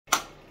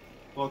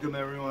Welcome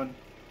everyone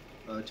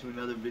to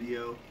another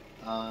video.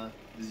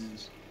 This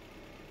is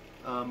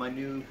my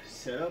new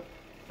setup.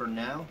 For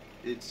now,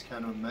 it's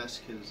kind of a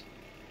mess because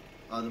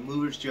the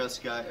movers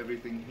just got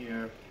everything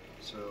here,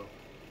 so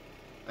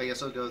I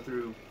guess I'll go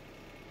through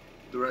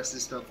the rest of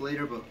the stuff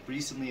later. But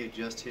recently I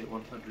just hit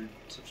 100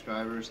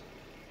 subscribers,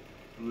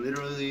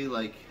 literally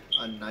like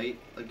a night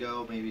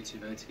ago, maybe 2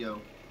 nights ago,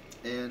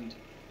 and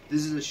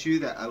this is a shoe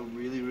that I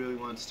really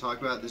wanted to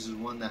talk about. This is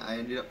one that I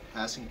ended up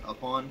passing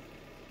up on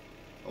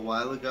a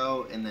while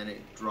ago, and then it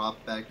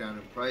dropped back down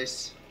in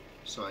price,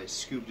 so I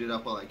scooped it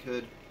up while I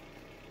could,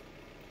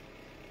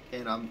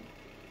 and I'm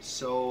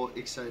so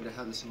excited to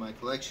have this in my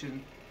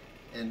collection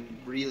and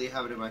really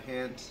have it in my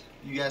hands.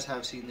 You guys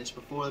have seen this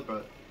before,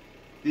 but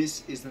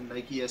this is the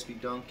Nike SB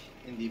Dunk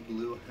in the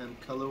blue hemp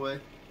colorway.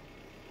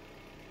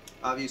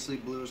 Obviously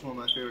blue is one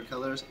of my favorite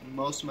colors.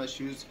 Most of my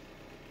shoes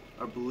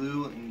are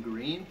blue and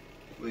green,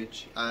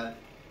 which I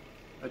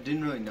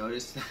didn't really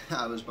notice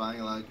I was buying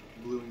a lot of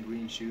blue and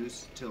green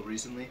shoes till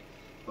recently,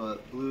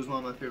 but blue is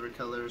one of my favorite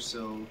colors.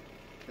 So,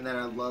 and then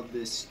I love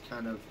this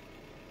kind of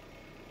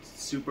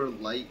super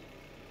light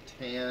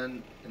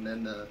tan, and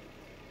then the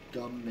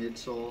gum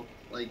midsole.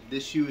 Like,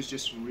 this shoe is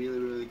just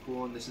really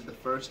cool, and this is the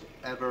first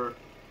ever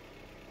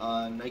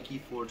Nike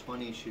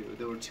 420 shoe.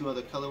 There were two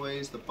other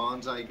colorways, the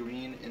bonsai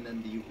green and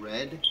then the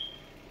red.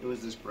 It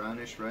was this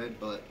brownish red,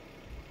 but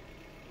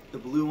the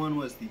blue one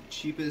was the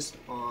cheapest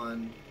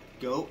on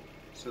Goat,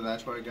 so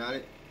that's where I got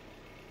it.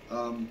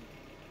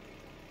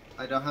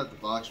 I don't have the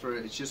box for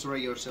it. It's just a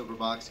regular silver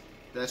box.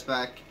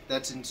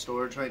 That's in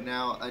storage right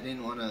now. I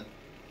didn't want to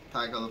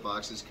pack all the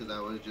boxes because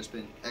that would have just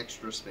been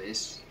extra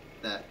space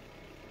that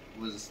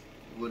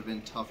would have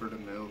been tougher to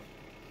move,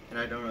 and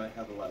I don't really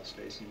have a lot of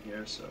space in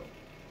here. So,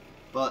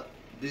 but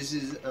this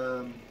is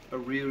a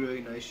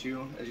really nice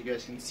shoe. As you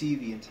guys can see,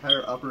 the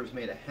entire upper is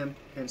made of hemp,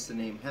 hence the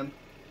name hemp.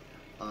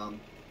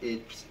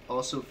 It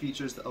also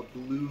features a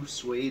blue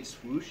suede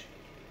swoosh,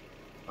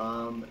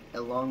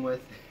 along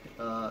with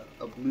a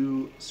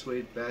blue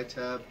suede back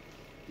tab.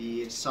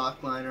 The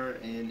sock liner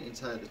and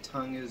inside the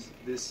tongue is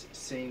this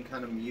same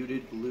kind of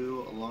muted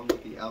blue, along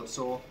with the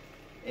outsole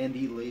and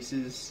the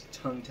laces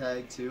tongue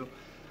tag too.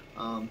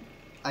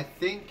 I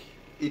think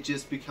it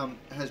just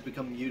has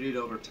become muted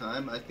over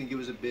time. I think it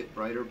was a bit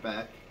brighter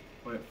back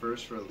when it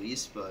first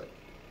released, but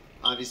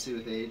obviously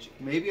with age,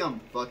 maybe I'm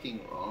fucking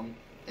wrong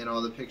and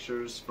all the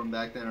pictures from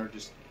back then are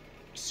just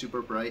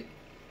super bright.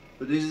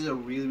 But this is a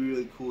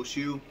really cool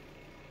shoe.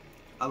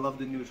 I love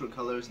the neutral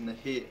colors and the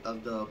hit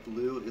of the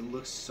blue. It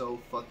looks so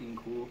fucking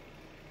cool.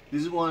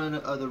 This is one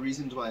of the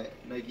reasons why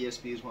Nike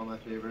SB is one of my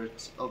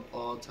favorites of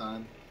all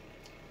time.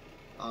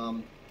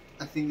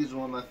 I think this is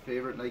one of my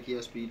favorite Nike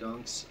SB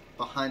Dunks.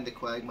 Behind the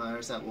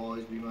Quagmires, that will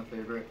always be my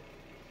favorite.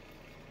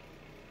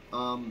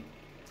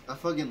 I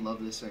fucking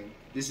love this thing.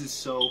 This is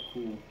so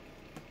cool.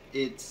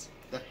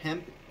 The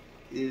hemp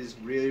is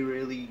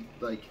really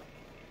like,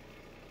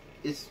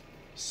 it's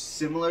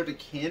similar to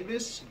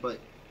canvas, but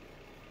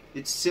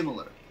it's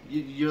similar.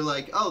 You're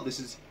like, oh, this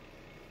is,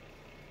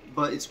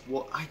 but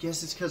I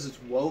guess it's because it's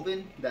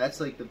woven. That's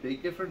like the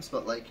big difference.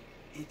 But like,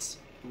 it's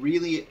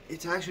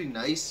actually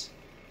nice.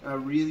 I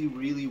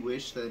really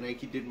wish that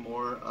Nike did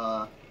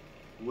more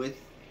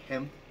with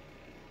hemp,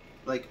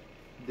 like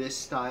this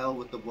style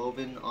with the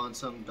woven on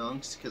some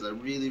dunks, because I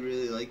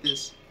really like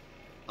this.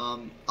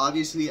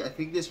 Obviously, I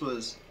think this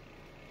was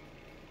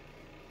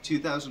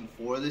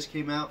 2004 this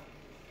came out,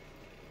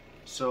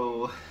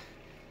 so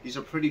these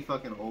are pretty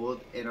fucking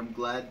old, and I'm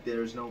glad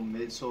there's no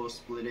midsole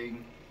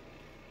splitting.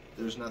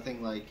 There's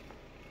nothing like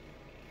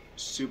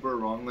super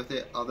wrong with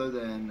it, other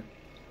than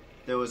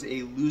there was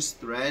a loose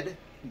thread.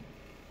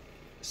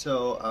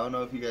 So I don't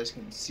know if you guys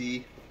can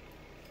see.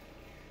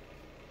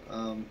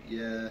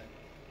 Yeah,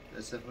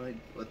 that's definitely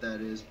what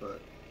that is,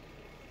 but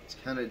it's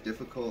kind of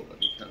difficult. Let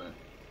me kind of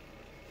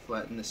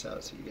flatten this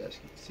out so you guys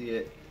can see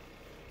it.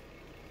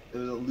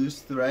 There was a loose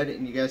thread,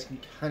 and you guys can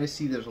kind of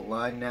see there's a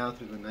line now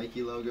through the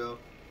Nike logo,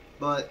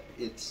 but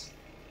it's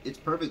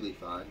perfectly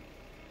fine.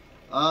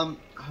 I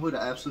would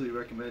absolutely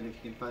recommend,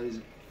 if you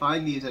can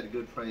find these at a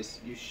good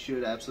price, you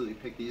should absolutely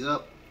pick these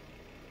up.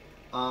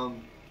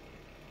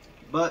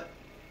 But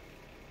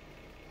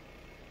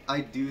I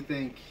do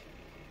think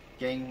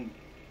getting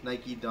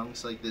Nike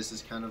Dunks like this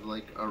is kind of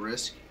like a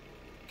risk,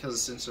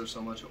 because since they're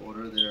so much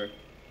older, they're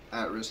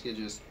at risk of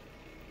just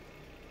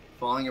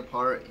falling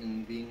apart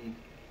and being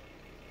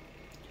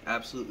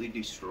absolutely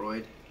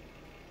destroyed.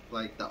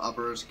 Like, the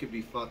uppers could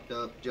be fucked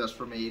up just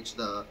from age,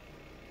 the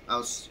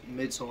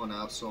midsole and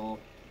outsole,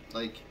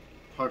 like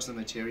parts of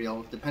the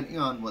material, depending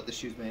on what the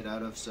shoe's made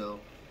out of, so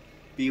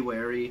be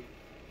wary.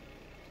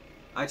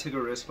 I took a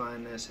risk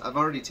buying this. I've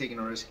already taken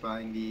a risk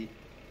buying the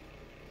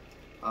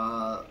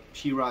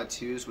P-Rod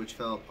 2s, which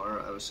fell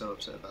apart. I was so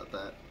upset about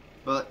that.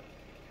 But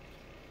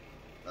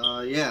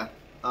yeah,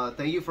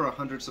 thank you for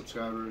 100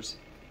 subscribers.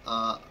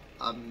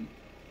 I'm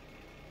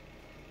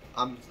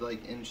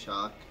like in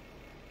shock.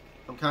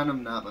 I'm kind of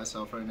not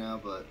myself right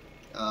now, but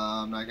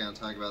I'm not gonna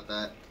talk about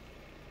that.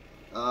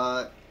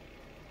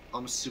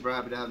 I'm super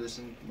happy to have this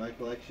in my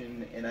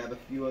collection, and I have a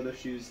few other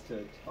shoes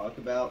to talk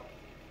about,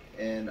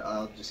 and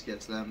I'll just get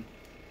to them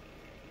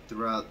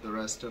throughout the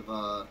rest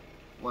of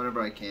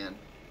whenever I can.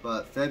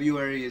 But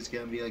February is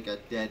going to be like a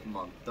dead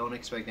month. Don't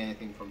expect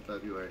anything from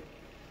February.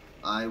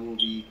 I will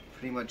be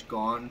pretty much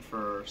gone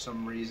for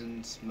some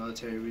reasons,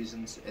 military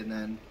reasons, and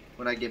then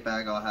when I get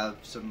back I'll have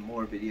some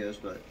more videos.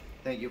 But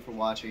thank you for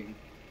watching,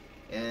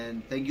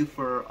 and thank you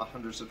for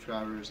 100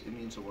 subscribers. It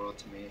means the world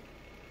to me.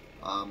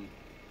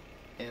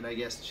 And I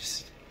guess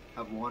just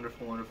have a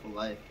wonderful, wonderful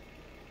life.